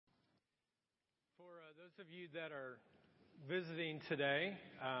Those of you that are visiting today,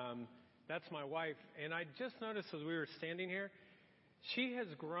 that's my wife. And I just noticed as we were standing here, she has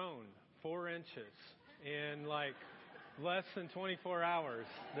grown 4 inches in like less than 24 hours.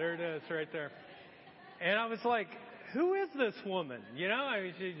 There it is right there. And I was like, who is this woman? You know, I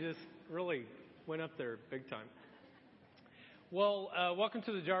mean, she just really went up there big time. Well, welcome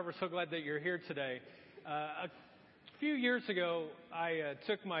to the Jar. We're so glad that you're here today. A few years ago, I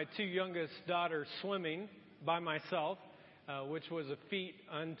took my 2 youngest daughters swimming by myself, which was a feat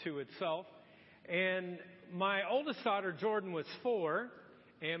unto itself. And my oldest daughter, Jordan, was 4,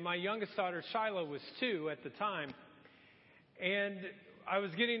 and my youngest daughter, Shiloh, was 2 at the time. And I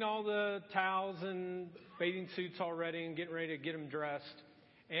was getting all the towels and bathing suits all ready and getting ready to get them dressed.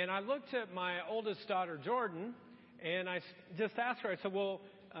 And I looked at my oldest daughter, Jordan, and I just asked her, I said, well,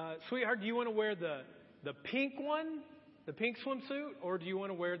 sweetheart, do you want to wear the pink one, the pink swimsuit, or do you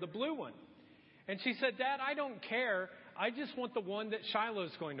want to wear the blue one? And she said, Dad, I don't care. I just want the one that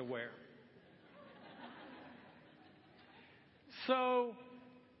Shiloh's going to wear. So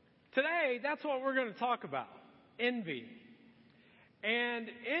today, that's what we're going to talk about, envy. And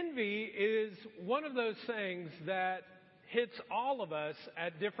envy is one of those things that hits all of us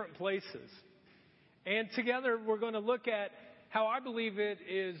at different places. And together, we're going to look at how I believe it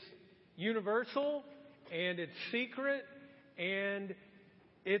is universal, and it's secret, and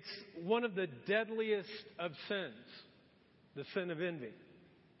it's one of the deadliest of sins, the sin of envy.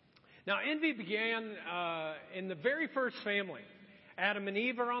 Now, envy began in the very first family. Adam and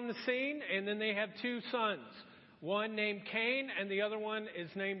Eve are on the scene, and then they have 2 sons. One named Cain, and the other one is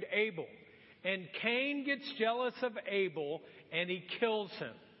named Abel. And Cain gets jealous of Abel, and he kills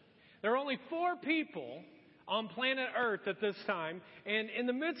him. There are only 4 people on planet Earth at this time, and in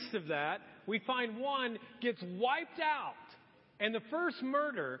the midst of that, we find one gets wiped out. And the first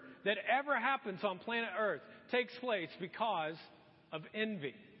murder that ever happens on planet Earth takes place because of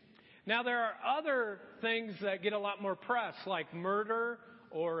envy. Now, there are other things that get a lot more press, like murder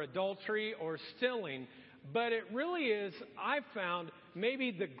or adultery or stealing. But it really is, I've found,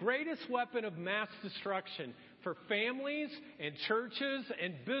 maybe the greatest weapon of mass destruction for families and churches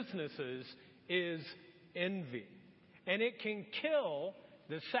and businesses is envy. And it can kill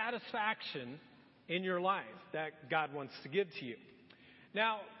the satisfaction in your life that God wants to give to you.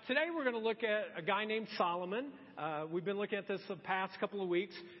 Now, today we're going to look at a guy named Solomon. We've been looking at this the past couple of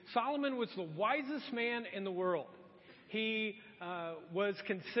weeks. Solomon was the wisest man in the world. He was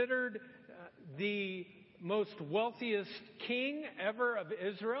considered the most wealthiest king ever of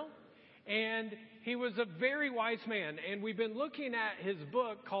Israel. And he was a very wise man. And we've been looking at his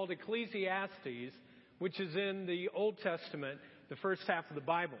book called Ecclesiastes, which is in the Old Testament, the first half of the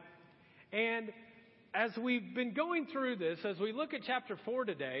Bible. And as we've been going through this, as we look at chapter 4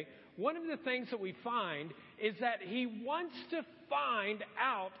 today, one of the things that we find is that he wants to find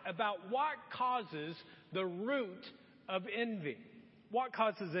out about what causes the root of envy. What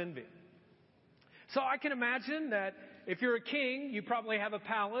causes envy? So I can imagine that if you're a king, you probably have a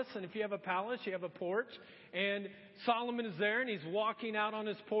palace. And if you have a palace, you have a porch. And Solomon is there, and he's walking out on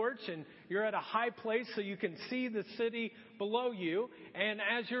his porch. And you're at a high place so you can see the city below you. And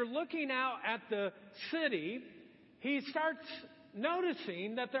as you're looking out at the city, he starts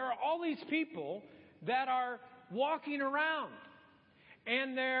noticing that there are all these people that are walking around.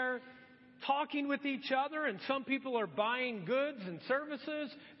 And they're talking with each other, and some people are buying goods and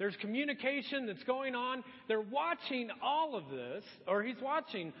services. There's communication that's going on. They're watching all of this, or he's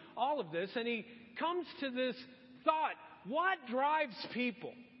watching all of this, and he comes to this thought: what drives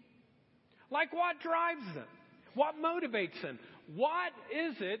people? Like, what drives them? What motivates them? What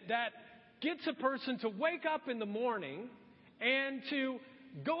is it that gets a person to wake up in the morning and to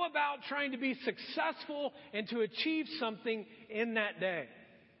go about trying to be successful and to achieve something in that day?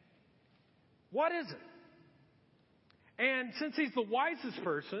 What is it? And since he's the wisest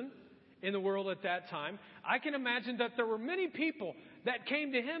person in the world at that time, I can imagine that there were many people that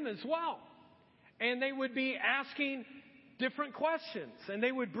came to him as well. And they would be asking different questions, and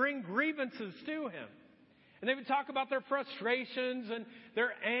they would bring grievances to him. And they would talk about their frustrations and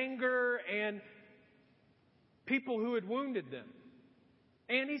their anger and people who had wounded them.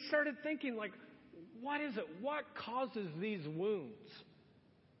 And he started thinking, like, what is it? What causes these wounds?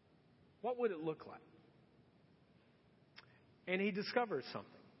 What would it look like? And he discovers something.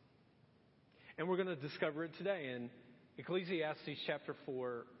 And we're going to discover it today in Ecclesiastes chapter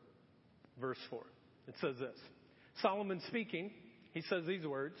 4, verse 4. It says this: Solomon speaking, he says these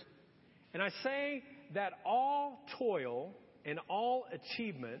words: "And I say that all toil and all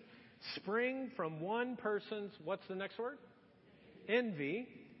achievement spring from one person's," what's the next word? Envy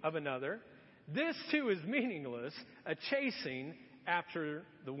of another. this too is meaningless, a chasing after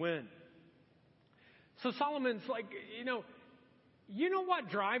the wind. So Solomon's like, you know what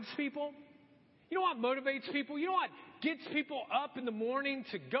drives people? You know what motivates people? You know what gets people up in the morning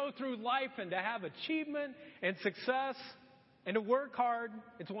to go through life and to have achievement and success and to work hard?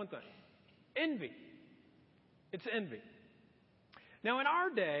 It's one thing. Envy. It's envy. Now, in our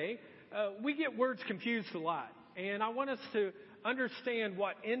day, we get words confused a lot. And I want us to understand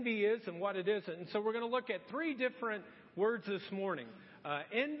what envy is and what it isn't. And so we're going to look at 3 different words this morning.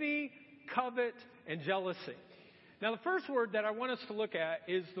 Envy, covet, and jealousy. Now, the first word that I want us to look at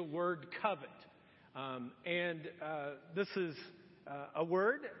is the word covet. This is a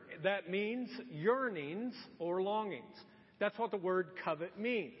word that means yearnings or longings. That's what the word covet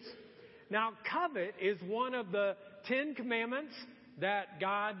means. Now, covet is one of the 10 commandments that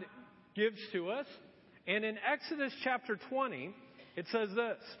God gives to us. And in Exodus chapter 20, it says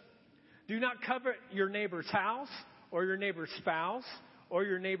this: do not covet your neighbor's house, or your neighbor's spouse, or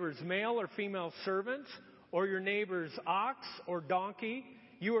your neighbor's male or female servants, or your neighbor's ox or donkey.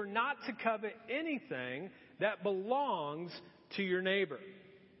 You are not to covet anything that belongs to your neighbor.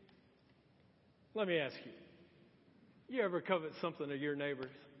 Let me ask you, you ever covet something of your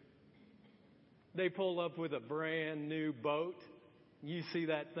neighbor's? They pull up with a brand new boat. You see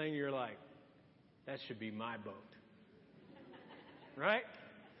that thing, you're like, that should be my boat. Right?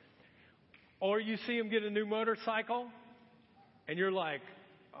 Or you see them get a new motorcycle, and you're like,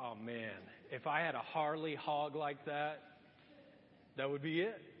 oh man, if I had a Harley hog like that, that would be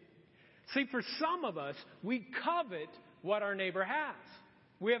it. See, for some of us, we covet what our neighbor has.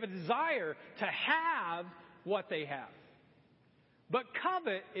 We have a desire to have what they have. But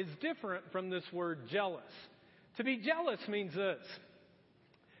covet is different from this word jealous. To be jealous means this: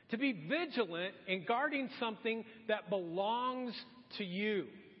 to be vigilant in guarding something that belongs to you.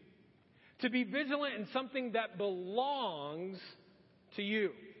 To be vigilant in something that belongs to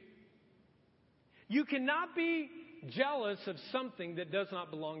you. You cannot be jealous of something that does not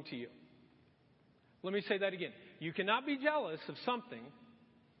belong to you. Let me say that again. You cannot be jealous of something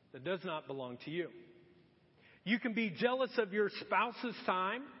that does not belong to you. You can be jealous of your spouse's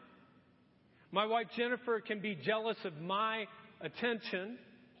time. My wife Jennifer can be jealous of my attention.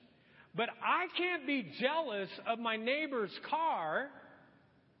 But I can't be jealous of my neighbor's car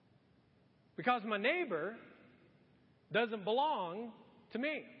because my neighbor doesn't belong to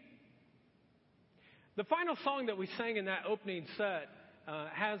me. The final song that we sang in that opening set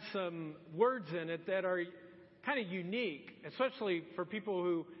has some words in it that are kind of unique, especially for people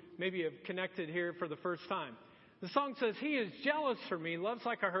who maybe have connected here for the first time. The song says, "He is jealous for me, loves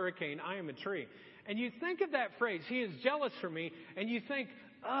like a hurricane, I am a tree." And you think of that phrase, "He is jealous for me," and you think,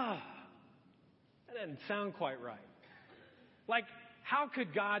 that doesn't sound quite right. Like, how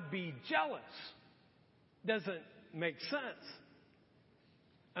could God be jealous? Doesn't make sense.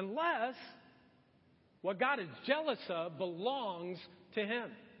 Unless what God is jealous of belongs to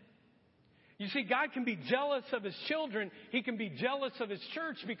Him. You see, God can be jealous of His children. He can be jealous of His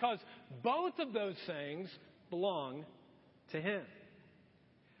church because both of those things belong to Him.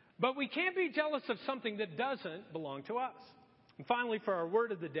 But we can't be jealous of something that doesn't belong to us. And finally, for our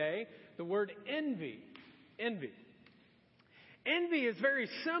word of the day, the word envy. Envy. Envy is very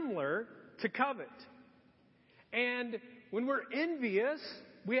similar to covet. And when we're envious,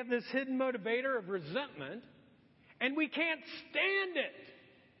 we have this hidden motivator of resentment, and we can't stand it.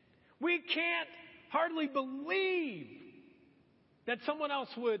 We can't hardly believe that someone else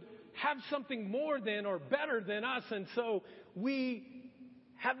would have something more than or better than us, and so we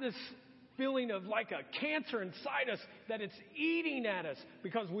have this feeling of like a cancer inside us that it's eating at us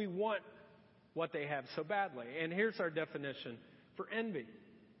because we want what they have so badly. And here's our definition for envy.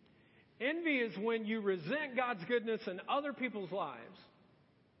 Envy is when you resent God's goodness in other people's lives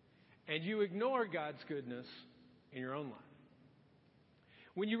and you ignore God's goodness in your own life.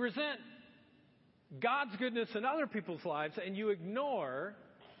 When you resent God's goodness in other people's lives and you ignore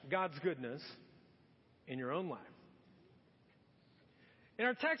God's goodness in your own life. In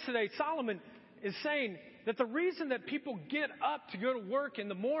our text today, Solomon is saying that the reason that people get up to go to work in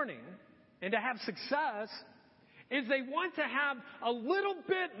the morning and to have success is they want to have a little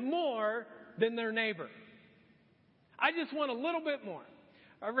bit more than their neighbor. I just want a little bit more.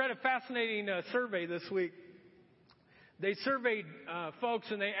 I read a fascinating survey this week. They surveyed folks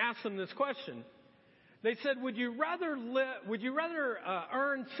and they asked them this question. They said, would you rather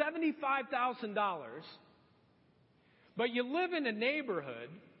earn $75,000, but you live in a neighborhood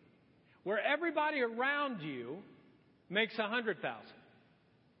where everybody around you makes $100,000?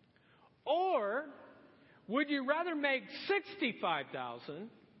 Or would you rather make $65,000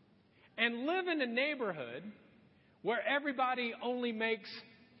 and live in a neighborhood where everybody only makes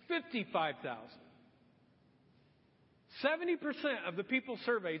 $55,000. 70% of the people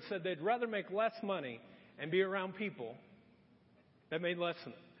surveyed said they'd rather make less money and be around people that made less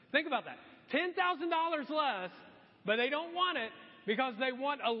than it. Think about that. $10,000 less, but they don't want it because they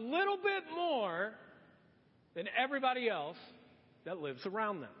want a little bit more than everybody else that lives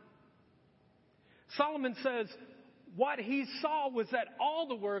around them. Solomon says what he saw was that all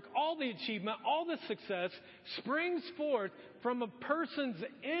the work, all the achievement, all the success springs forth from a person's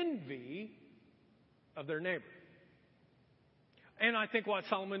envy of their neighbor. And I think what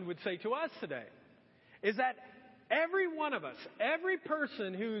Solomon would say to us today is that every one of us, every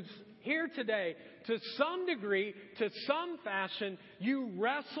person who's here today, to some degree, to some fashion, you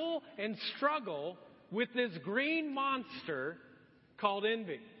wrestle and struggle with this green monster called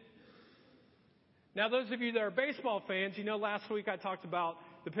envy. Now, those of you that are baseball fans, you know last week I talked about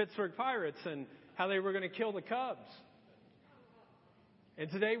the Pittsburgh Pirates and how they were going to kill the Cubs. And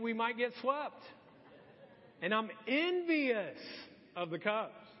today we might get swept. And I'm envious of the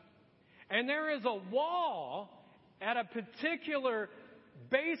Cubs. And there is a wall at a particular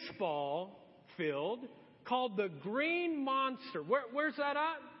baseball field called the Green Monster. Where's that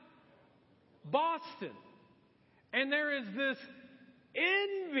at? Boston. And there is this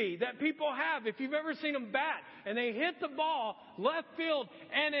envy that people have. If you've ever seen them bat and they hit the ball left field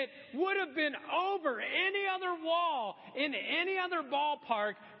and it would have been over any other wall in any other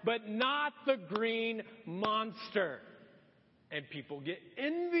ballpark, but not the Green Monster. And people get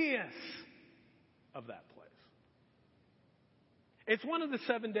envious of that place. It's one of the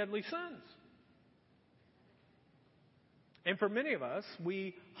 7 deadly sins. And for many of us,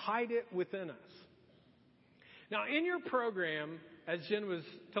 we hide it within us. Now, in your program, as Jen was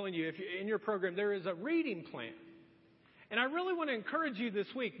telling you, in your program, there is a reading plan. And I really want to encourage you this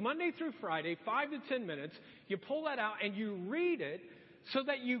week, Monday through Friday, 5 to 10 minutes, you pull that out and you read it so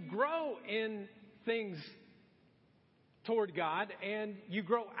that you grow in things toward God and you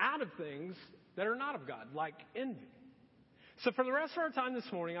grow out of things that are not of God, like envy. So for the rest of our time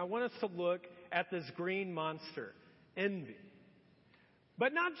this morning, I want us to look at this green monster, envy.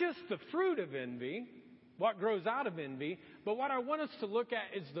 But not just the fruit of envy, what grows out of envy, but what I want us to look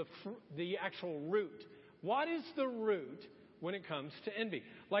at is the actual root. What is the root when it comes to envy?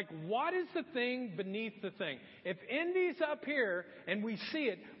 Like, what is the thing beneath the thing? If envy's up here and we see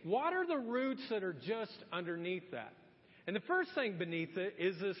it, what are the roots that are just underneath that? And the first thing beneath it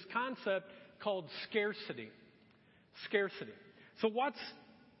is this concept called scarcity. Scarcity. So what's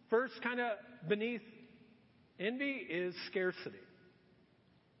first kind of beneath envy is scarcity.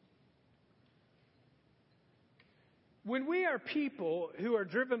 When we are people who are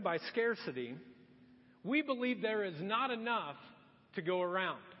driven by scarcity, we believe there is not enough to go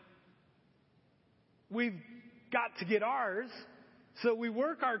around. We've got to get ours, so we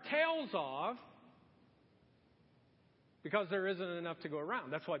work our tails off because there isn't enough to go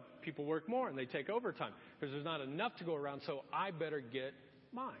around. That's why people work more and they take overtime, because there's not enough to go around, so I better get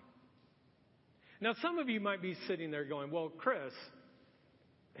mine. Now, some of you might be sitting there going, well, Chris,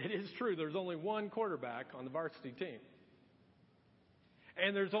 it is true, there's only one quarterback on the varsity team.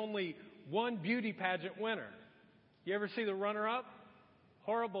 And there's only one beauty pageant winner. You ever see the runner-up?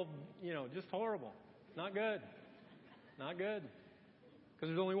 Horrible, just horrible. Not good. Not good. Because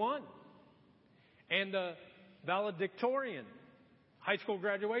there's only one. And the valedictorian, high school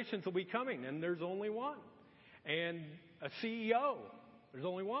graduations will be coming, and there's only one. And a CEO, there's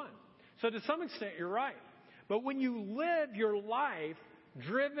only one. So to some extent, you're right. But when you live your life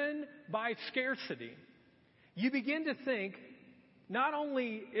driven by scarcity, you begin to think, not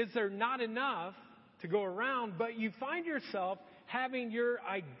only is there not enough to go around, but you find yourself having your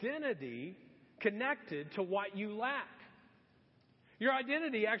identity connected to what you lack. Your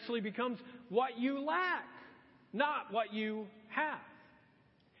identity actually becomes what you lack, not what you have.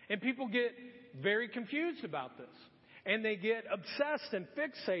 And people get very confused about this. And they get obsessed and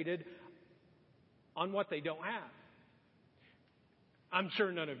fixated on what they don't have. I'm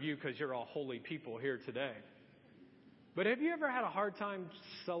sure none of you, because you're all holy people here today. But have you ever had a hard time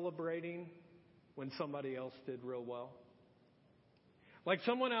celebrating when somebody else did real well? Like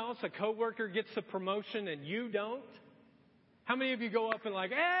someone else, a coworker gets the promotion and you don't? How many of you go up and like,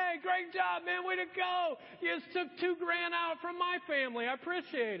 hey, great job, man, way to go. You just took $2,000 out from my family. I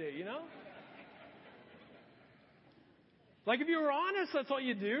appreciate it, Like if you were honest, that's what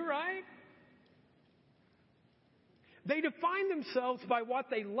you do, right? They define themselves by what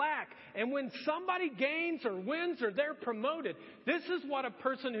they lack. And when somebody gains or wins or they're promoted, this is what a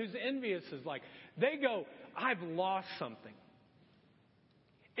person who's envious is like. They go, I've lost something.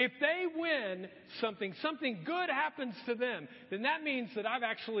 If they win something good happens to them, then that means that I've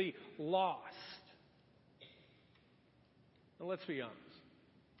actually lost. Now let's be honest.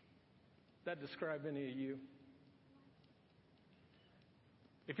 Does that describe any of you?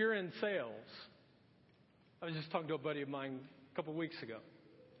 If you're in sales, I was just talking to a buddy of mine a couple weeks ago.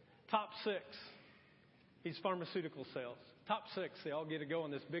 Top 6. He's pharmaceutical sales. Top 6, they all get to go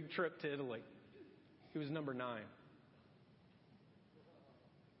on this big trip to Italy. He was number 9.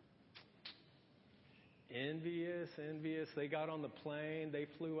 Envious. They got on the plane. They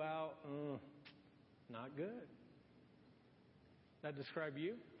flew out. Not good. That describe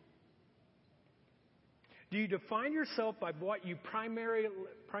you? Do you define yourself by what you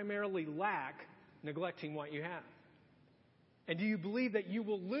primarily lack, neglecting what you have? And do you believe that you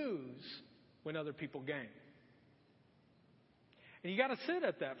will lose when other people gain? And you got to sit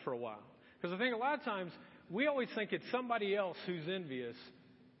at that for a while. Because I think a lot of times we always think it's somebody else who's envious.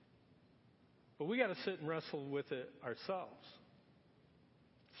 But we got to sit and wrestle with it ourselves.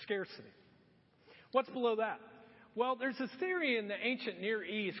 Scarcity. What's below that? Well, there's this theory in the ancient Near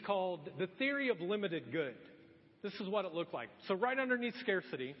East called the theory of limited good. This is what it looked like. So right underneath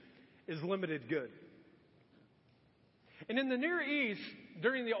scarcity is limited good. And in the Near East,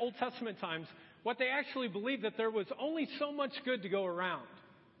 during the Old Testament times, what they actually believed that there was only so much good to go around.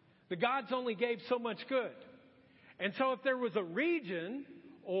 The gods only gave so much good. And so if there was a region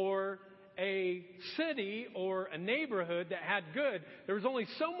or a city or a neighborhood that had good, there was only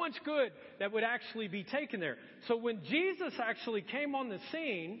so much good that would actually be taken there. So when Jesus actually came on the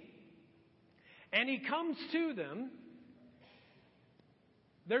scene and he comes to them,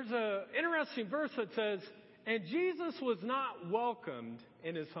 there's an interesting verse that says, and Jesus was not welcomed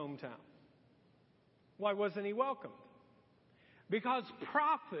in his hometown. Why wasn't he welcomed? Because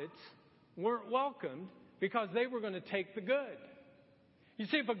prophets weren't welcomed because they were going to take the good. You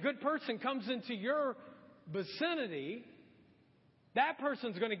see, if a good person comes into your vicinity, that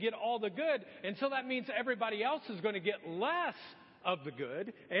person's going to get all the good. And so that means everybody else is going to get less of the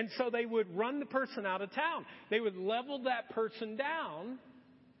good. And so they would run the person out of town. They would level that person down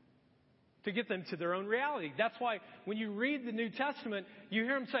to get them to their own reality. That's why when you read the New Testament, you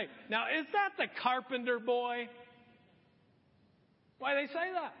hear them say, now is that the carpenter boy? Why do they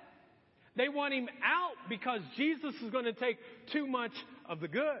say that? They want him out because Jesus is going to take too much of the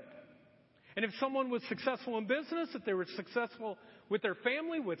good. And if someone was successful in business, if they were successful with their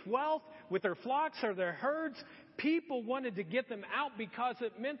family, with wealth, with their flocks or their herds, people wanted to get them out because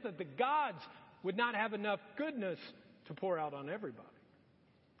it meant that the gods would not have enough goodness to pour out on everybody.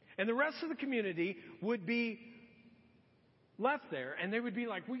 And the rest of the community would be left there, and they would be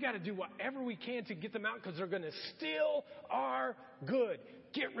like, we got to do whatever we can to get them out because they're going to steal our good.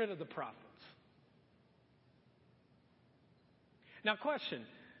 Get rid of the prophets. Now, question.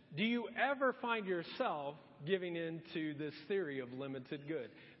 Do you ever find yourself giving into this theory of limited good?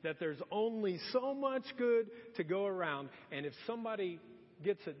 That there's only so much good to go around, and if somebody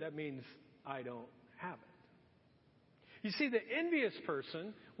gets it, that means I don't have it. You see, the envious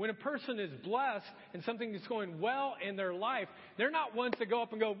person, when a person is blessed and something is going well in their life, they're not ones to go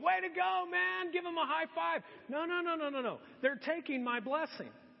up and go, way to go, man, give them a high five. No. They're taking my blessing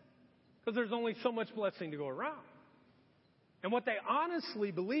because there's only so much blessing to go around. And what they honestly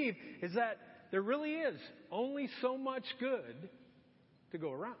believe is that there really is only so much good to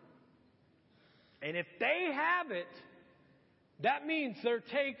go around. And if they have it, that means they're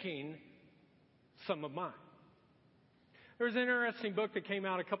taking some of mine. There was an interesting book that came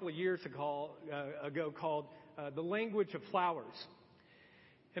out a couple of years ago called The Language of Flowers.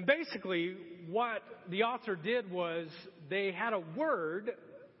 And basically what the author did was they had a word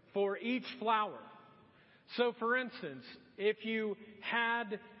for each flower. So for instance, if you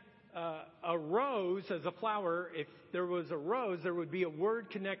had a rose as a flower, if there was a rose, there would be a word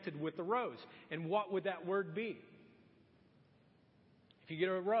connected with the rose. And what would that word be? If you get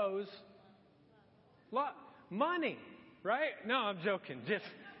a rose, money. Right? No, I'm joking. Just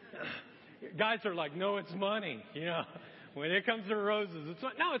guys are like, no, it's money. You know, when it comes to roses, it's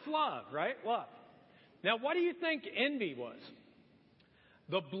not. No, it's love, right? Love. Now, what do you think envy was?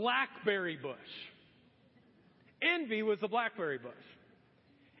 The blackberry bush. Envy was the blackberry bush.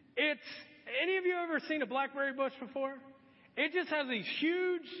 Any of you ever seen a blackberry bush before? It just has these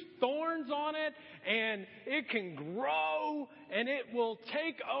huge thorns on it, and it can grow, and it will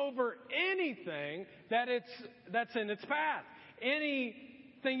take over anything that's in its path.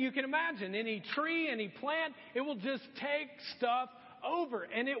 Anything you can imagine, any tree, any plant, it will just take stuff over,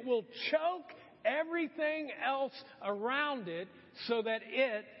 and it will choke everything else around it so that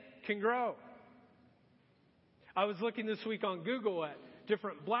it can grow. I was looking this week on Google at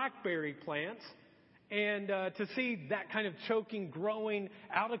different blackberry plants and to see that kind of choking growing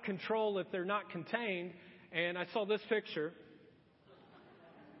out of control if they're not contained. And I saw this picture.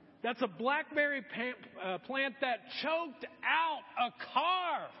 That's a blackberry plant that choked out a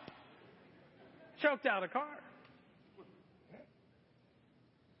car. Choked out a car.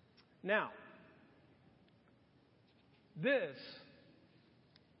 Now, this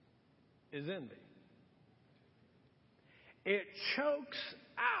is envy. It chokes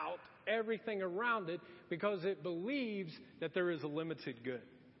out everything around it because it believes that there is a limited good.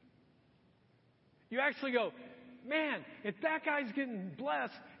 You actually go, man, if that guy's getting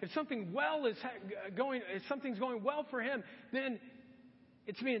blessed, if something's going well for him, then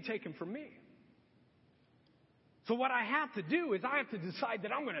it's being taken from me. So what I have to do is I have to decide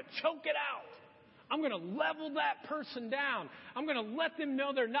that I'm going to choke it out. I'm going to level that person down. I'm going to let them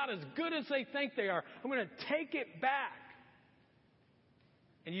know they're not as good as they think they are. I'm going to take it back.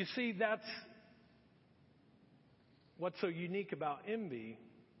 And you see, that's what's so unique about envy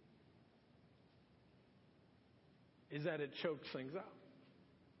is that it chokes things out.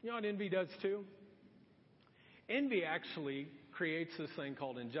 You know what envy does too? Envy actually creates this thing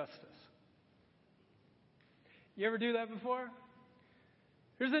called injustice. You ever do that before?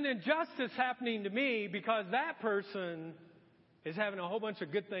 There's an injustice happening to me because that person is having a whole bunch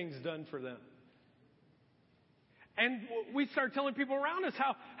of good things done for them. And we start telling people around us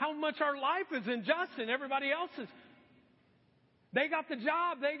how much our life is unjust and everybody else's. They got the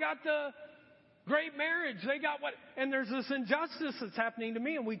job. They got the great marriage. They got what? And there's this injustice that's happening to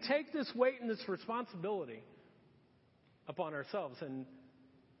me. And we take this weight and this responsibility upon ourselves. And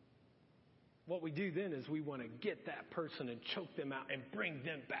what we do then is we want to get that person and choke them out and bring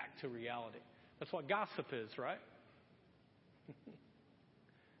them back to reality. That's what gossip is, right?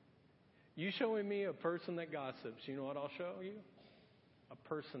 You showing me a person that gossips, you know what I'll show you? A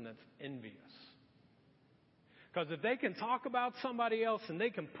person that's envious. Because if they can talk about somebody else and they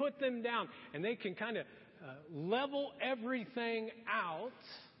can put them down and they can kind of level everything out,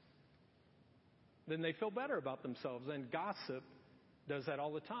 then they feel better about themselves. And gossip does that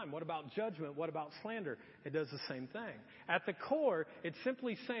all the time. What about judgment? What about slander? It does the same thing. At the core, it's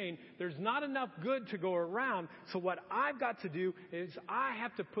simply saying there's not enough good to go around, so what I've got to do is I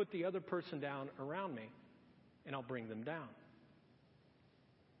have to put the other person down around me, and I'll bring them down.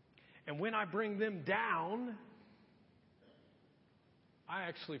 And when I bring them down, I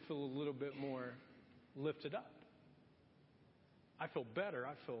actually feel a little bit more lifted up. I feel better.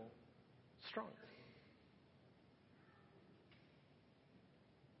 I feel stronger.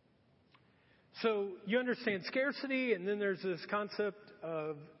 So you understand scarcity, and then there's this concept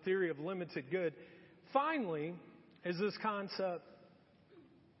of theory of limited good. Finally, is this concept,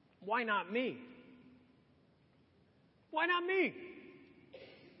 why not me? Why not me?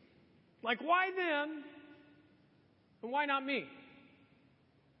 Like, why them, and why not me?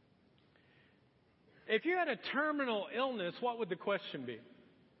 If you had a terminal illness, what would the question be?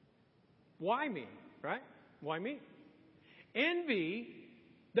 Why me, right? Why me? Envy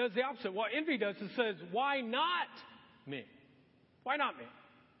does the opposite. What envy does is says, why not me? Why not me?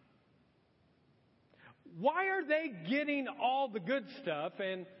 Why are they getting all the good stuff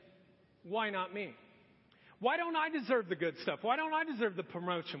and why not me? Why don't I deserve the good stuff? Why don't I deserve the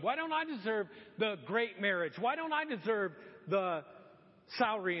promotion? Why don't I deserve the great marriage? Why don't I deserve the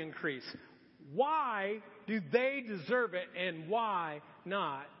salary increase? Why do they deserve it and why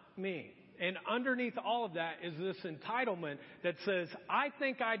not me? And underneath all of that is this entitlement that says, I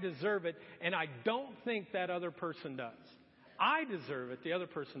think I deserve it, and I don't think that other person does. I deserve it, the other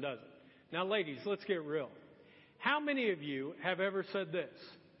person doesn't. Now, ladies, let's get real. How many of you have ever said this?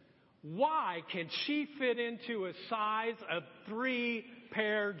 Why can she fit into a size of 3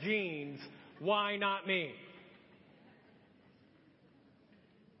 pair jeans? Why not me?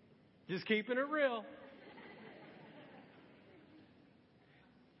 Just keeping it real.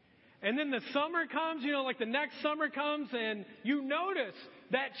 And then the summer comes, like the next summer comes, and you notice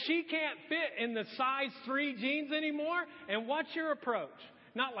that she can't fit in the size 3 jeans anymore. And what's your approach?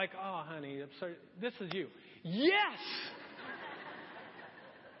 Not like, oh, honey, this is you. Yes!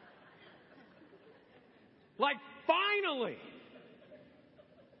 Like, finally!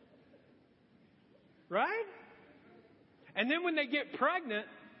 Right? And then when they get pregnant,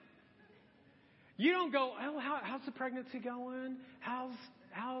 you don't go, oh, how's the pregnancy going? How's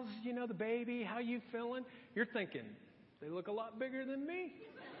the baby? How you feeling? You're thinking, they look a lot bigger than me.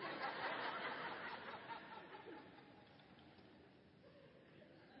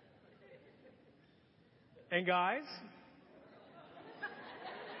 And guys,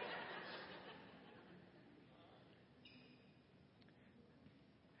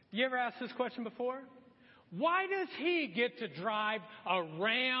 You ever asked this question before? Why does he get to drive a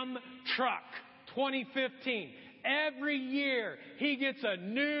Ram truck 2015? Every year he gets a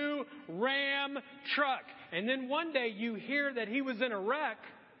new Ram truck. And then one day you hear that he was in a wreck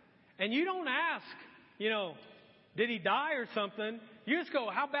and you don't ask, did he die or something? You just go,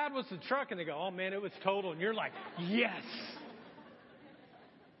 how bad was the truck? And they go, oh man, it was total. And you're like, yes.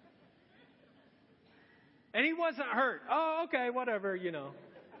 And he wasn't hurt. Oh, okay, whatever,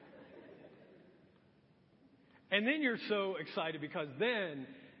 And then you're so excited because then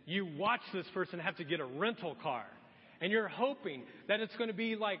you watch this person have to get a rental car. And you're hoping that it's going to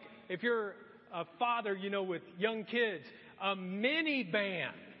be like, if you're a father, with young kids, a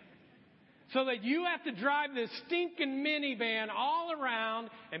minivan. So that you have to drive this stinking minivan all around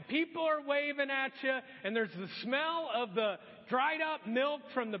and people are waving at you and there's the smell of the dried up milk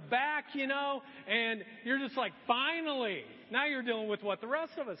from the back, and you're just like, finally, now you're dealing with what the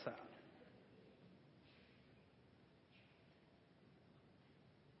rest of us have.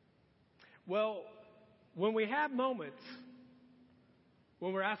 Well, when we have moments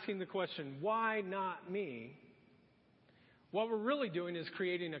when we're asking the question, why not me? What we're really doing is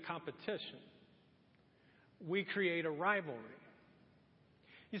creating a competition. We create a rivalry.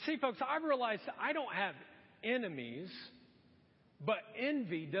 You see, folks, I've realized I don't have enemies, but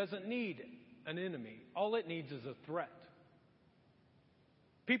envy doesn't need an enemy. All it needs is a threat.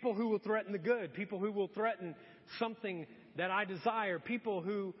 People who will threaten the good, people who will threaten something that I desire, people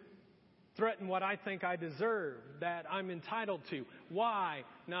who threaten what I think I deserve, that I'm entitled to. Why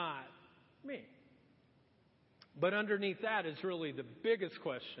not me? But underneath that is really the biggest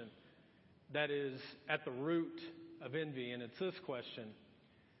question that is at the root of envy, and it's this question: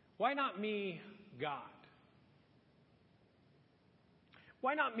 why not me, God?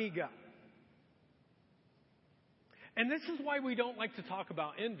 Why not me, God? And this is why we don't like to talk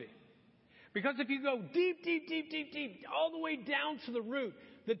about envy. Because if you go deep, all the way down to the root,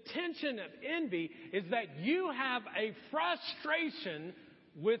 the tension of envy is that you have a frustration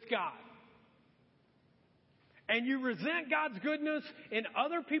with God. And you resent God's goodness in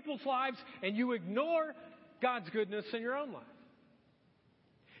other people's lives, and you ignore God's goodness in your own life.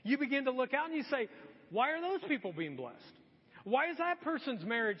 You begin to look out and you say, why are those people being blessed? Why is that person's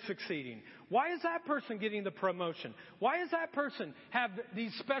marriage succeeding? Why is that person getting the promotion? Why does that person have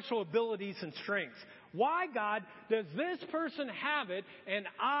these special abilities and strengths? Why, God, does this person have it and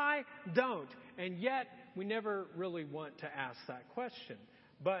I don't? And yet, we never really want to ask that question.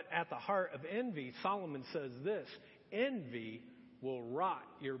 But at the heart of envy, Solomon says this: envy will rot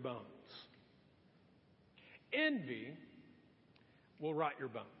your bones. Envy will rot your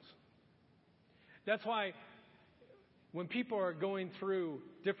bones. That's why when people are going through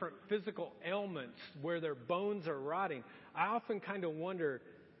different physical ailments where their bones are rotting, I often kind of wonder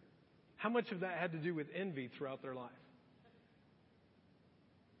how much of that had to do with envy throughout their life.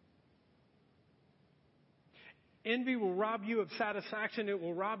 Envy will rob you of satisfaction. It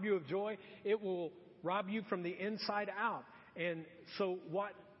will rob you of joy. It will rob you from the inside out. And so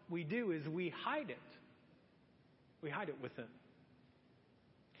what we do is we hide it. We hide it within.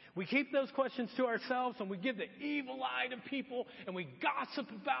 We keep those questions to ourselves, and we give the evil eye to people, and we gossip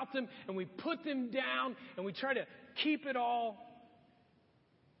about them, and we put them down, and we try to keep it all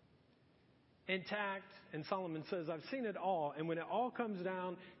intact. And Solomon says, I've seen it all. And when it all comes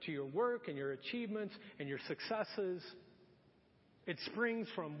down to your work and your achievements and your successes, it springs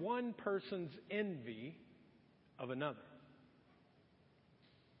from one person's envy of another.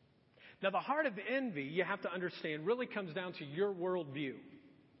 Now, the heart of envy, you have to understand, really comes down to your worldview.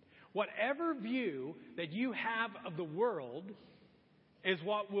 Whatever view that you have of the world is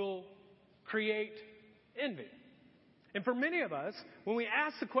what will create envy. And for many of us, when we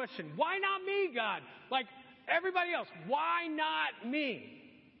ask the question, why not me, God? Like everybody else, why not me?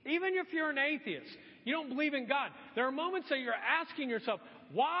 Even if you're an atheist, you don't believe in God, there are moments that you're asking yourself,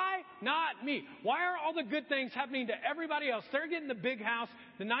 why not me? Why are all the good things happening to everybody else? They're getting the big house,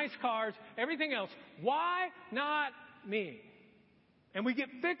 the nice cars, everything else. Why not me? And we get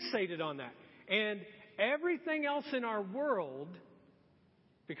fixated on that. And everything else in our world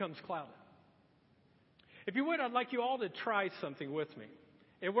becomes clouded. If you would, I'd like you all to try something with me.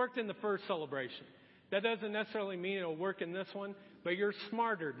 It worked in the first celebration. That doesn't necessarily mean it'll work in this one, but you're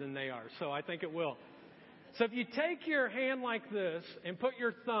smarter than they are, so I think it will. So if you take your hand like this and put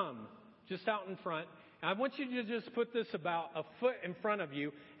your thumb just out in front, and I want you to just put this about a foot in front of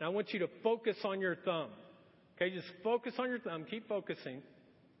you, and I want you to focus on your thumb. Okay, just focus on your thumb. Keep focusing.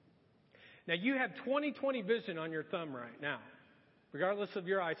 Now, you have 20/20 vision on your thumb right now. Regardless of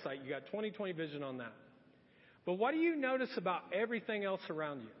your eyesight, you got 20/20 vision on that. But what do you notice about everything else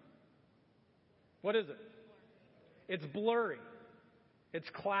around you? What is it? It's blurry. It's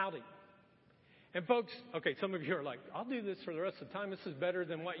cloudy. And folks, okay, some of you are like, I'll do this for the rest of the time. This is better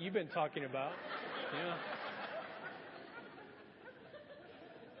than what you've been talking about.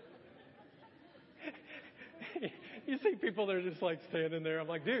 You see people that are just like standing there. I'm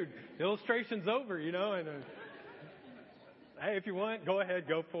like, dude, the illustration's over, and hey, if you want, go ahead,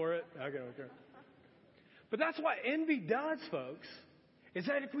 go for it. Okay. But that's what envy does, folks, is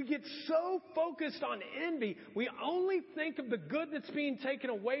that if we get so focused on envy, we only think of the good that's being taken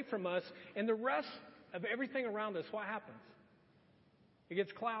away from us, and the rest of everything around us, what happens? It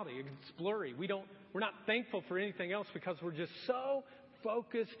gets cloudy, it gets blurry. We're not thankful for anything else because we're just so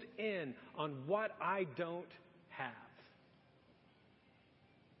focused in on what I don't have.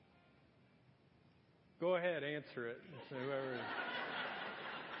 Go ahead, answer it. Whoever.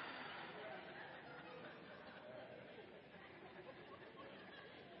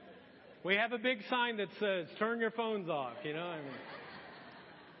 We have a big sign that says, turn your phones off,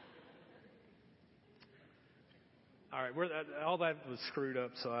 All right, all that was screwed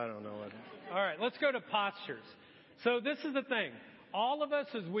up, so I don't know what. All right, let's go to postures. So this is the thing. All of us,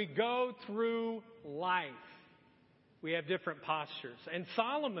 as we go through life, we have different postures. And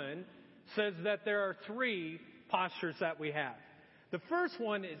Solomon says that there are 3 postures that we have. The first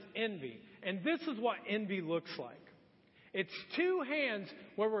one is envy. And this is what envy looks like. It's 2 hands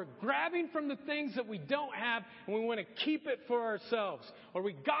where we're grabbing from the things that we don't have and we want to keep it for ourselves. Or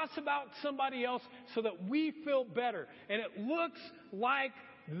we gossip about somebody else so that we feel better. And it looks like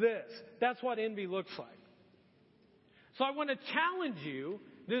this. That's what envy looks like. So I want to challenge you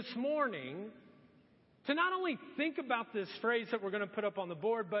this morning to not only think about this phrase that we're going to put up on the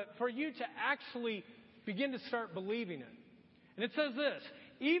board, but for you to actually begin to start believing it. And it says this: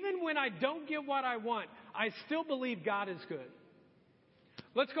 even when I don't get what I want, I still believe God is good.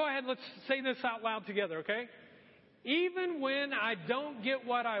 Let's go ahead, let's say this out loud together, okay? Even when I don't get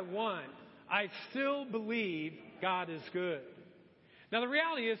what I want, I still believe God is good. Now the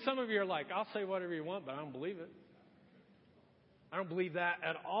reality is, some of you are like, I'll say whatever you want, but I don't believe it. I don't believe that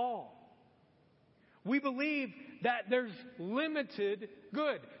at all. We believe that there's limited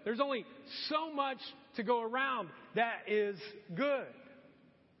good. There's only so much to go around that is good.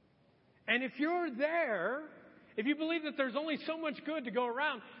 And if you're there, if you believe that there's only so much good to go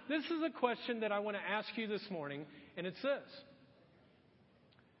around, this is a question that I want to ask you this morning, and it's this.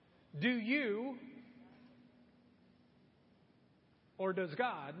 Do you, or does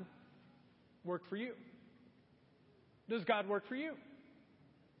God work for you? Does God work for you?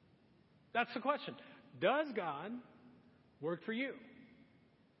 That's the question. Does God work for you?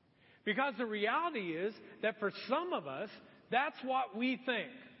 Because the reality is that for some of us, that's what we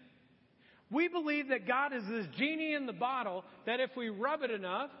think. We believe that God is this genie in the bottle, that if we rub it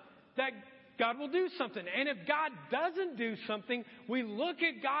enough, that God will do something. And if God doesn't do something, we look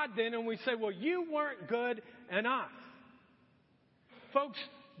at God then and we say, well, you weren't good enough. Folks,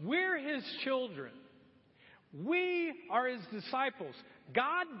 we're His children. We are His disciples.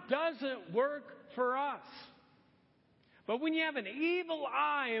 God doesn't work for us. But when you have an evil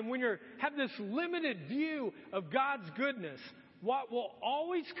eye and when you have this limited view of God's goodness, what will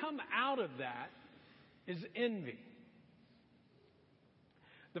always come out of that is envy.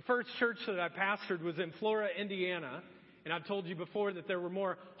 The first church that I pastored was in Flora, Indiana. And I've told you before that there were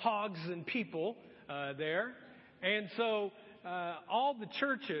more hogs than people there. And so all the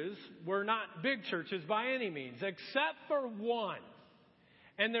churches were not big churches by any means, except for one.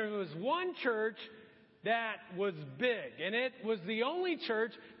 And there was one church that was big. And it was the only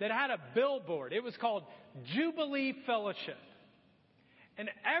church that had a billboard. It was called Jubilee Fellowship. And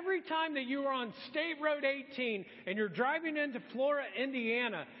every time that you were on State Road 18 and you're driving into Flora,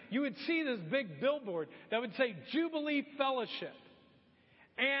 Indiana, you would see this big billboard that would say Jubilee Fellowship.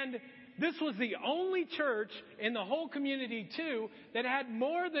 And this was the only church in the whole community, too, that had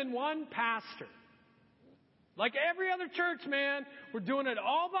more than one pastor. Like every other church, man, we're doing it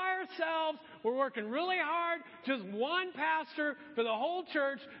all by ourselves. We're working really hard. Just one pastor for the whole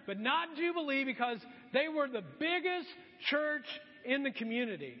church, but not Jubilee, because they were the biggest church in the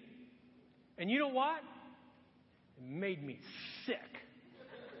community. And you know what? It made me sick.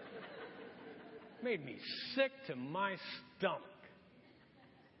 It made me sick to my stomach.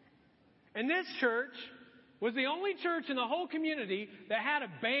 And this church was the only church in the whole community that had a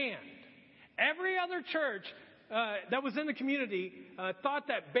band. Every other church that was in the community thought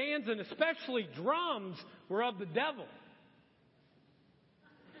that bands, and especially drums, were of the devil.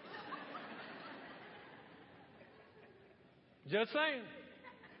 Just saying.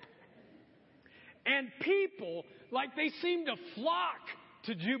 And people, like they seemed to flock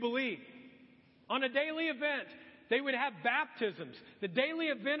to Jubilee. On a daily event, they would have baptisms. The daily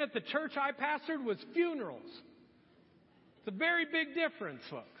event at the church I pastored was funerals. It's a very big difference,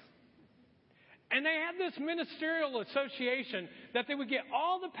 folks. And they had this ministerial association that they would get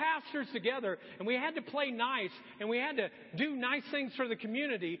all the pastors together, and we had to play nice, and we had to do nice things for the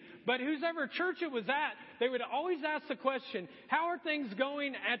community. But whosever church it was at, they would always ask the question, how are things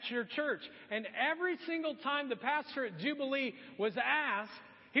going at your church? And every single time the pastor at Jubilee was asked,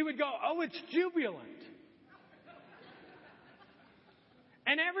 he would go, oh, it's jubilant.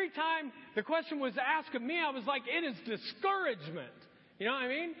 And every time the question was asked of me, I was like, it is discouragement. You know what I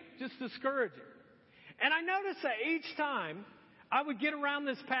mean? Just discouraging. And I noticed that each time I would get around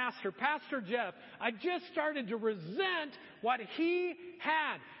this pastor, Pastor Jeff, I just started to resent what he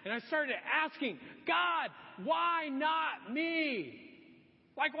had. And I started asking, God, why not me?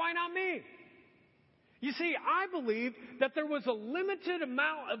 Like, why not me? You see, I believed that there was a limited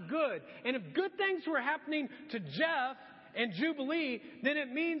amount of good. And if good things were happening to Jeff and Jubilee, then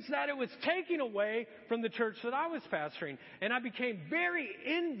it means that it was taking away from the church that I was pastoring. And I became very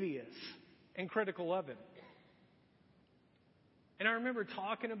envious and critical of him. And I remember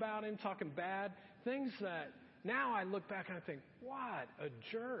talking about him, talking bad, things that now I look back and I think, what a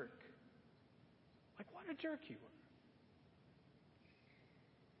jerk. Like, what a jerk you were.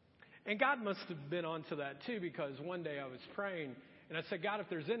 And God must have been onto that too, because one day I was praying and I said, God, if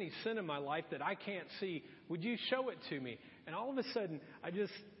there's any sin in my life that I can't see, would you show it to me? And all of a sudden, I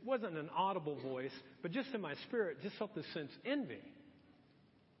just wasn't an audible voice, but just in my spirit, just felt this sense envy.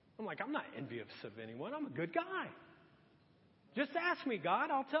 I'm like, I'm not envious of anyone. I'm a good guy. Just ask me, God.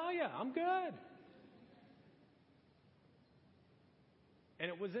 I'll tell you. I'm good. And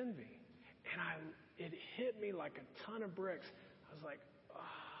it was envy. And it hit me like a ton of bricks. I was like, ah.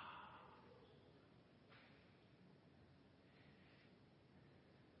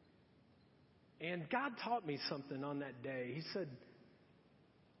 And God taught me something on that day. He said,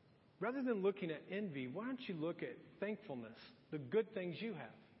 rather than looking at envy, why don't you look at thankfulness, the good things you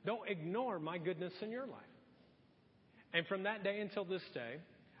have? Don't ignore my goodness in your life. And from that day until this day,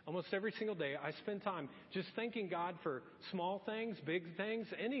 almost every single day, I spend time just thanking God for small things, big things,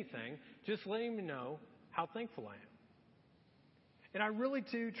 anything, just letting Him know how thankful I am. And I really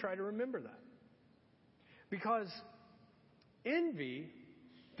do try to remember that. Because envy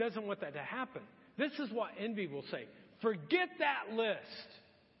doesn't want that to happen. This is what envy will say. Forget that list.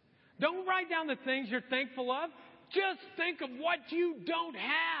 Don't write down the things you're thankful of. Just think of what you don't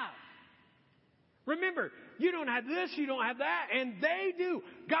have. Remember, you don't have this, you don't have that, and they do.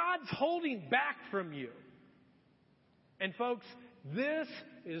 God's holding back from you. And folks, this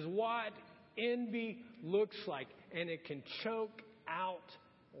is what envy looks like, and it can choke out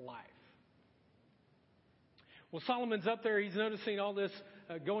life. Well, Solomon's up there, he's noticing all this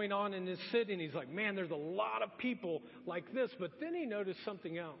going on in his city, and he's like, man, there's a lot of people like this. But then he noticed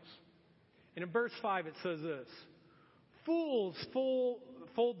something else. And in verse 5 it says this, fools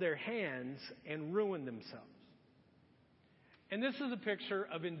fold their hands and ruin themselves. And this is a picture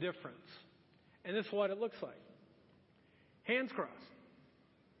of indifference. And this is what it looks like. Hands crossed.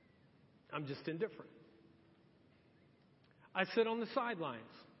 I'm just indifferent. I sit on the sidelines.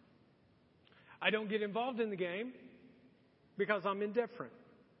 I don't get involved in the game because I'm indifferent.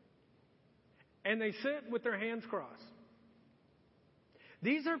 And they sit with their hands crossed.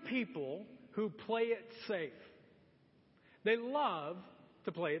 These are people who play it safe. They love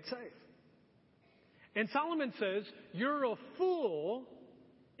to play it safe. And Solomon says, you're a fool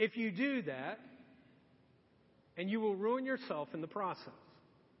if you do that, and you will ruin yourself in the process.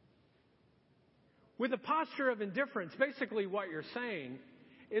 With a posture of indifference, basically what you're saying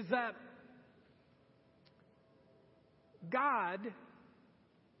is that God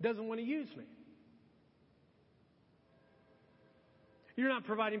doesn't want to use me. You're not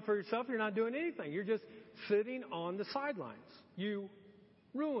providing for yourself. You're not doing anything. You're just sitting on the sidelines. You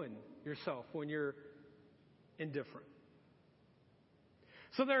ruin yourself when you're indifferent.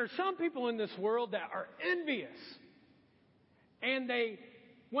 So there are some people in this world that are envious. And they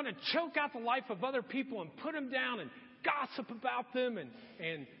want to choke out the life of other people and put them down and gossip about them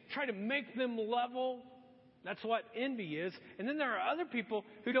and try to make them level. That's what envy is. And then there are other people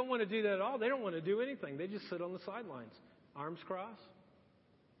who don't want to do that at all. They don't want to do anything. They just sit on the sidelines. Arms crossed.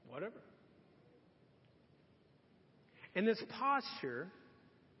 Whatever. And this posture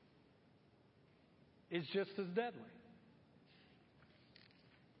is just as deadly.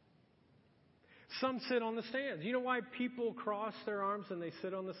 Some sit on the stands. You know why people cross their arms and they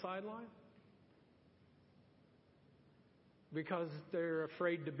sit on the sideline? Because they're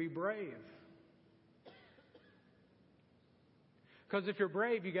afraid to be brave. Because if you're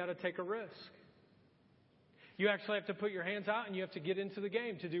brave, you got to take a risk. You actually have to put your hands out and you have to get into the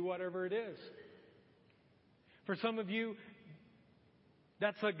game to do whatever it is. For some of you,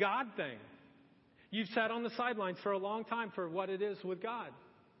 that's a God thing. You've sat on the sidelines for a long time for what it is with God.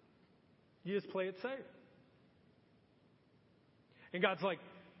 You just play it safe. And God's like,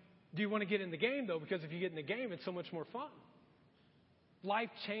 do you want to get in the game, though? Because if you get in the game, it's so much more fun. Life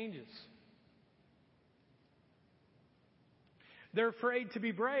changes. They're afraid to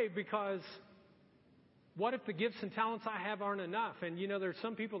be brave because what if the gifts and talents I have aren't enough? And there's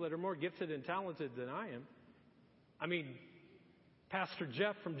some people that are more gifted and talented than I am. I mean, Pastor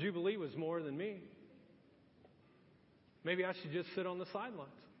Jeff from Jubilee was more than me. Maybe I should just sit on the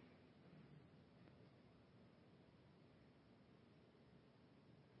sidelines.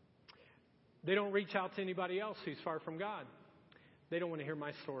 They don't reach out to anybody else who's far from God. They don't want to hear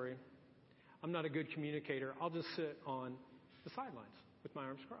my story. I'm not a good communicator. I'll just sit on the sidelines with my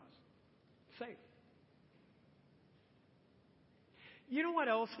arms crossed. Safe. You know what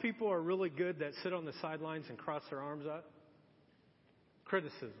else people are really good that sit on the sidelines and cross their arms up?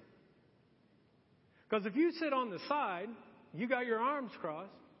 Criticism. Because if you sit on the side, you got your arms crossed,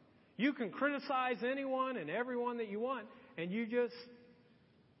 you can criticize anyone and everyone that you want, and you just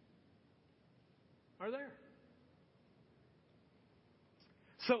are there.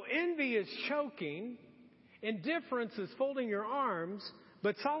 So envy is choking, indifference is folding your arms,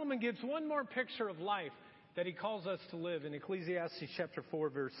 but Solomon gives one more picture of life that he calls us to live in Ecclesiastes chapter 4,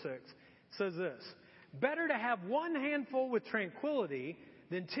 verse 6. It says this, better to have one handful with tranquility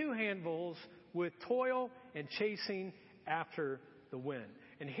than two handfuls with toil and chasing after the wind.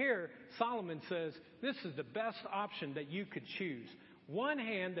 And here, Solomon says, this is the best option that you could choose. One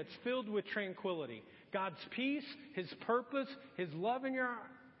hand that's filled with tranquility, God's peace, His purpose, His love in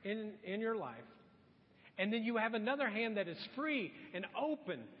your life. And then you have another hand that is free and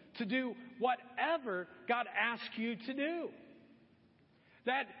open to do whatever God asks you to do.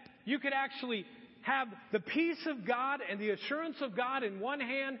 That you could actually have the peace of God and the assurance of God in one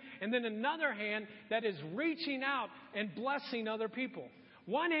hand, and then another hand that is reaching out and blessing other people.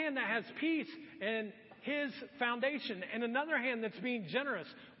 One hand that has peace and His foundation, and another hand that's being generous.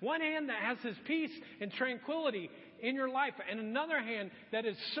 One hand that has His peace and tranquility in your life, and another hand that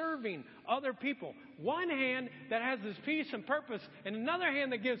is serving other people. One hand that has His peace and purpose, and another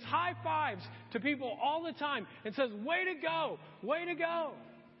hand that gives high fives to people all the time and says, way to go, way to go.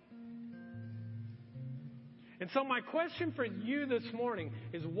 And so my question for you this morning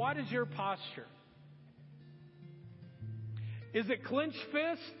is, what is your posture? Is it clenched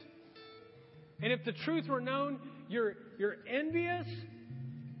fist? And if the truth were known, you're envious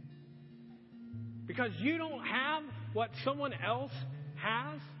because you don't have what someone else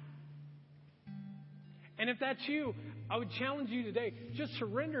has? And if that's you, I would challenge you today, just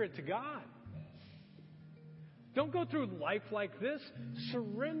surrender it to God. Don't go through life like this.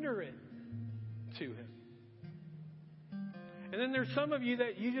 Surrender it to Him. And then there's some of you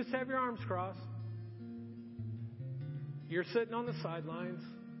that you just have your arms crossed. You're sitting on the sidelines.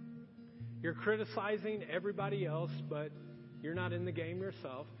 You're criticizing everybody else, but you're not in the game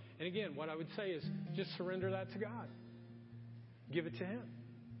yourself. And again, what I would say is just surrender that to God. Give it to Him.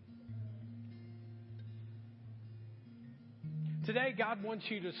 Today, God wants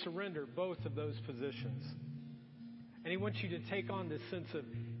you to surrender both of those positions. And He wants you to take on this sense of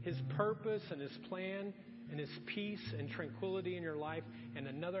His purpose and His plan and His peace and tranquility in your life, and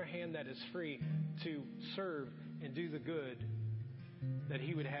another hand that is free to serve and do the good that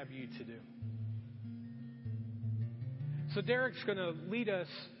He would have you to do. So Derek's going to lead us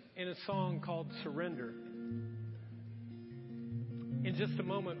in a song called Surrender in just a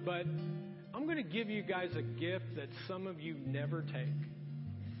moment, but I'm going to give you guys a gift that some of you never take.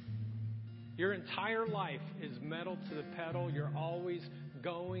 Your entire life is metal to the pedal. You're always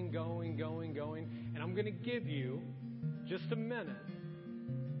going. And I'm going to give you just a minute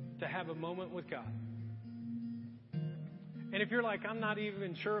to have a moment with God. And if you're like, I'm not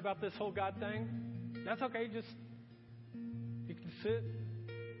even sure about this whole God thing, that's okay. You can sit,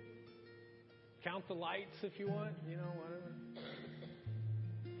 count the lights if you want, whatever.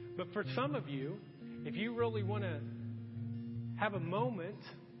 But for some of you, if you really want to have a moment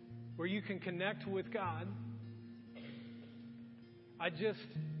where you can connect with God, I just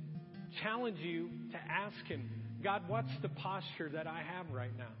challenge you to ask Him, God, what's the posture that I have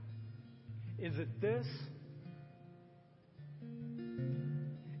right now? Is it this?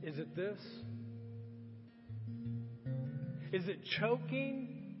 Is it this? Is it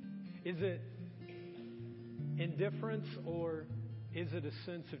choking? Is it indifference? Or is it a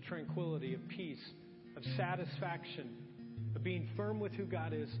sense of tranquility, of peace, of satisfaction, of of being firm with who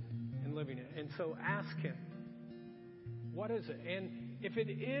God is and living it. And so ask Him, what is it? And if it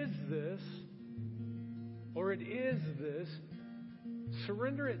is this, or it is this,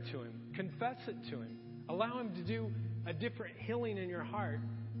 surrender it to Him. Confess it to Him. Allow Him to do a different healing in your heart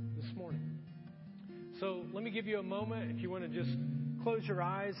this morning. So let me give you a moment if you want to just close your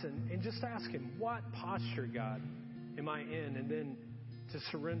eyes and just ask Him, what posture, God, am I in? And then to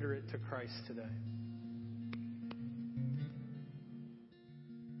surrender it to Christ today.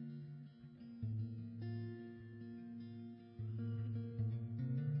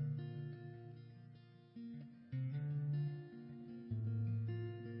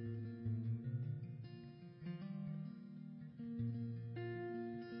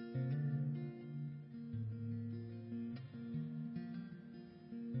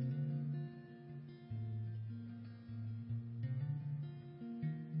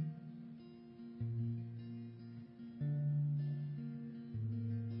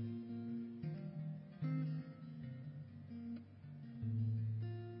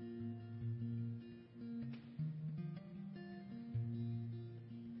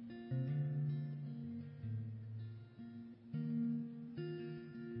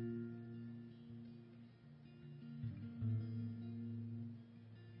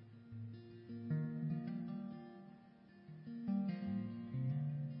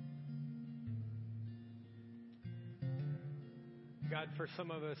 God, for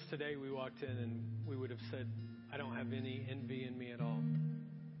some of us today, we walked in and we would have said, I don't have any envy in me at all.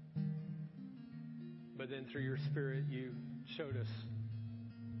 But then through your Spirit, you showed us.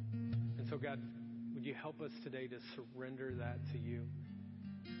 And so, God, would you help us today to surrender that to you?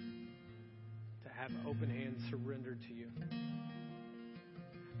 To have open hands surrendered to you.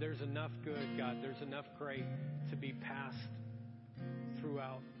 There's enough good, God. There's enough great to be passed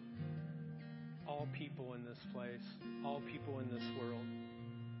throughout all people in this place, all people in this world.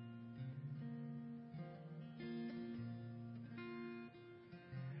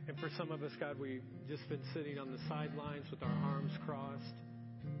 And for some of us, God, we've just been sitting on the sidelines with our arms crossed.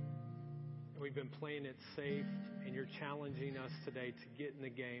 And we've been playing it safe, and you're challenging us today to get in the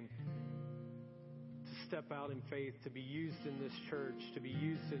game, to step out in faith, to be used in this church, to be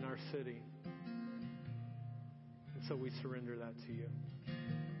used in our city. And so we surrender that to you.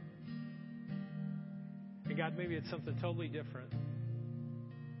 And God, maybe it's something totally different.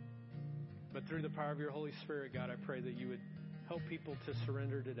 But through the power of your Holy Spirit, God, I pray that you would help people to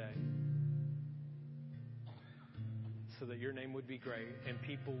surrender today so that your name would be great and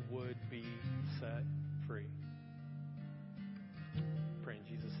people would be set free. Pray in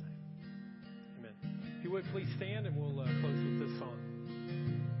Jesus' name. Amen. If you would, please stand and we'll close with this song.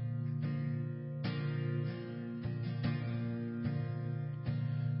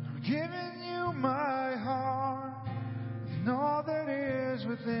 I'm giving you my heart and all that is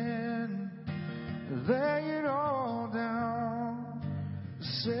within. Lay it all down for the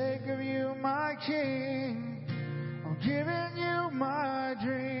sake of you, my King. I'm giving you my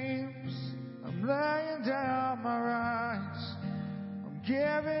dreams. I'm laying down my rights. I'm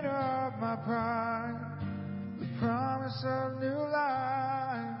giving up my pride. The promise of new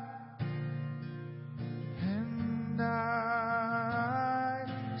life. And I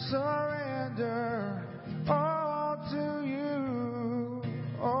surrender all to you,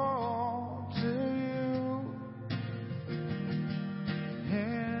 all to you.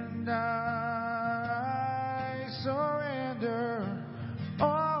 And I surrender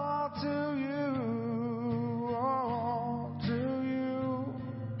all to you, all to you.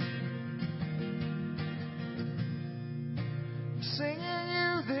 I'm singing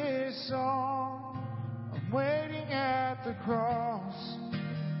you this song. I'm waiting at the cross.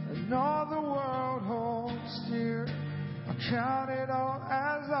 And all the world holds dear, I count it all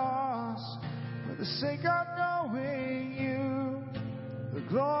as loss for the sake of knowing you, the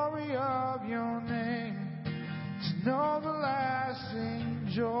glory of your name, to know the lasting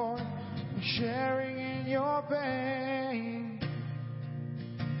joy of sharing in your pain.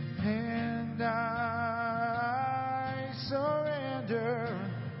 And I surrender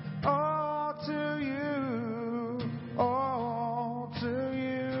all to you, all to you.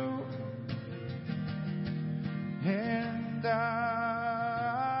 And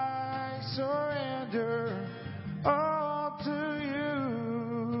I surrender all to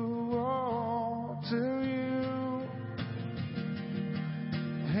you, all to you.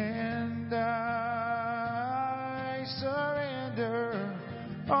 And I surrender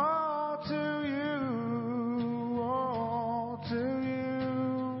all to you, all to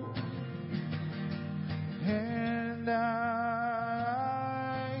you. And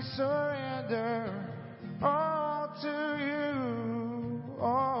I surrender all to you.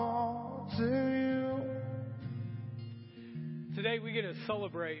 we get to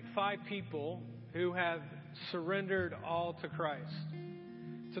celebrate 5 people who have surrendered all to Christ.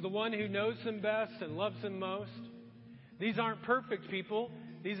 To the one who knows them best and loves them most. These aren't perfect people.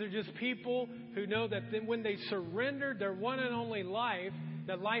 These are just people who know that when they surrendered their one and only life,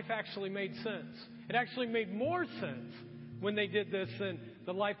 that life actually made sense. It actually made more sense when they did this than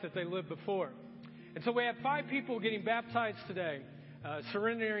the life that they lived before. And so we have 5 people getting baptized today,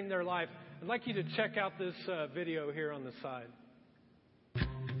 surrendering their life. I'd like you to check out this video here on the side.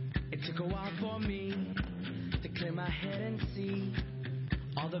 It took a while for me to clear my head and see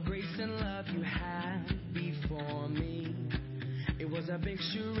all the grace and love you had before me. It was a big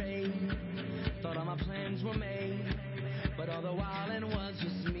charade, thought all my plans were made, but all the while it was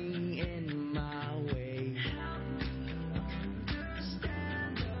just me in my way.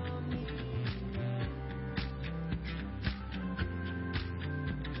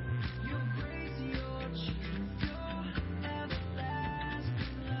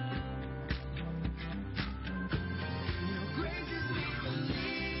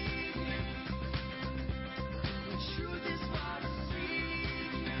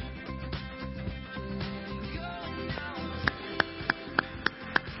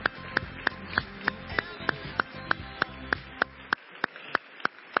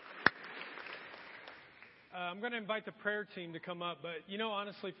 I'm going to invite the prayer team to come up, but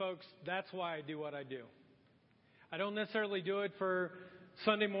honestly, folks, that's why I do what I do. I don't necessarily do it for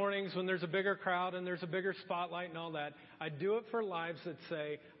Sunday mornings when there's a bigger crowd and there's a bigger spotlight and all that. I do it for lives that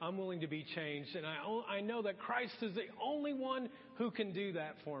say, I'm willing to be changed, and I know that Christ is the only one who can do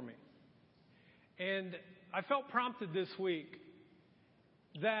that for me. And I felt prompted this week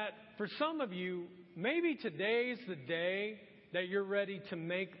that for some of you, maybe today's the day that you're ready to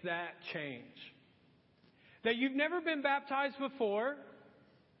make that change. That you've never been baptized before,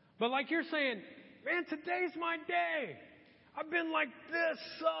 but like you're saying, man, today's my day. I've been like this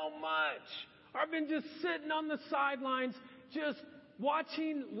so much. Or I've been just sitting on the sidelines, just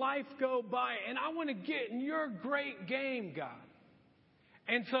watching life go by, and I want to get in your great game, God.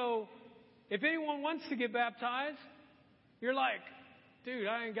 And so, if anyone wants to get baptized, you're like, dude,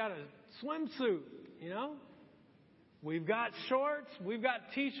 I ain't got a swimsuit, We've got shorts, we've got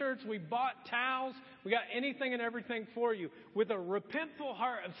T-shirts, we bought towels, we got anything and everything for you. With a repentful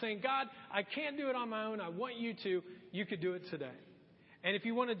heart of saying, God, I can't do it on my own, I want you to, you could do it today. And if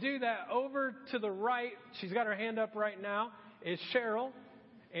you want to do that, over to the right, she's got her hand up right now, is Cheryl.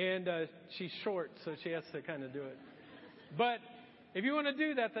 And she's short, so she has to kind of do it. But if you want to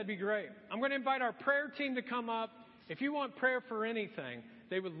do that, that'd be great. I'm going to invite our prayer team to come up. If you want prayer for anything,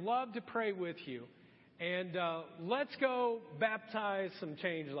 they would love to pray with you. And let's go baptize some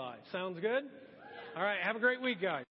changed lives. Sounds good? All right. Have a great week, guys.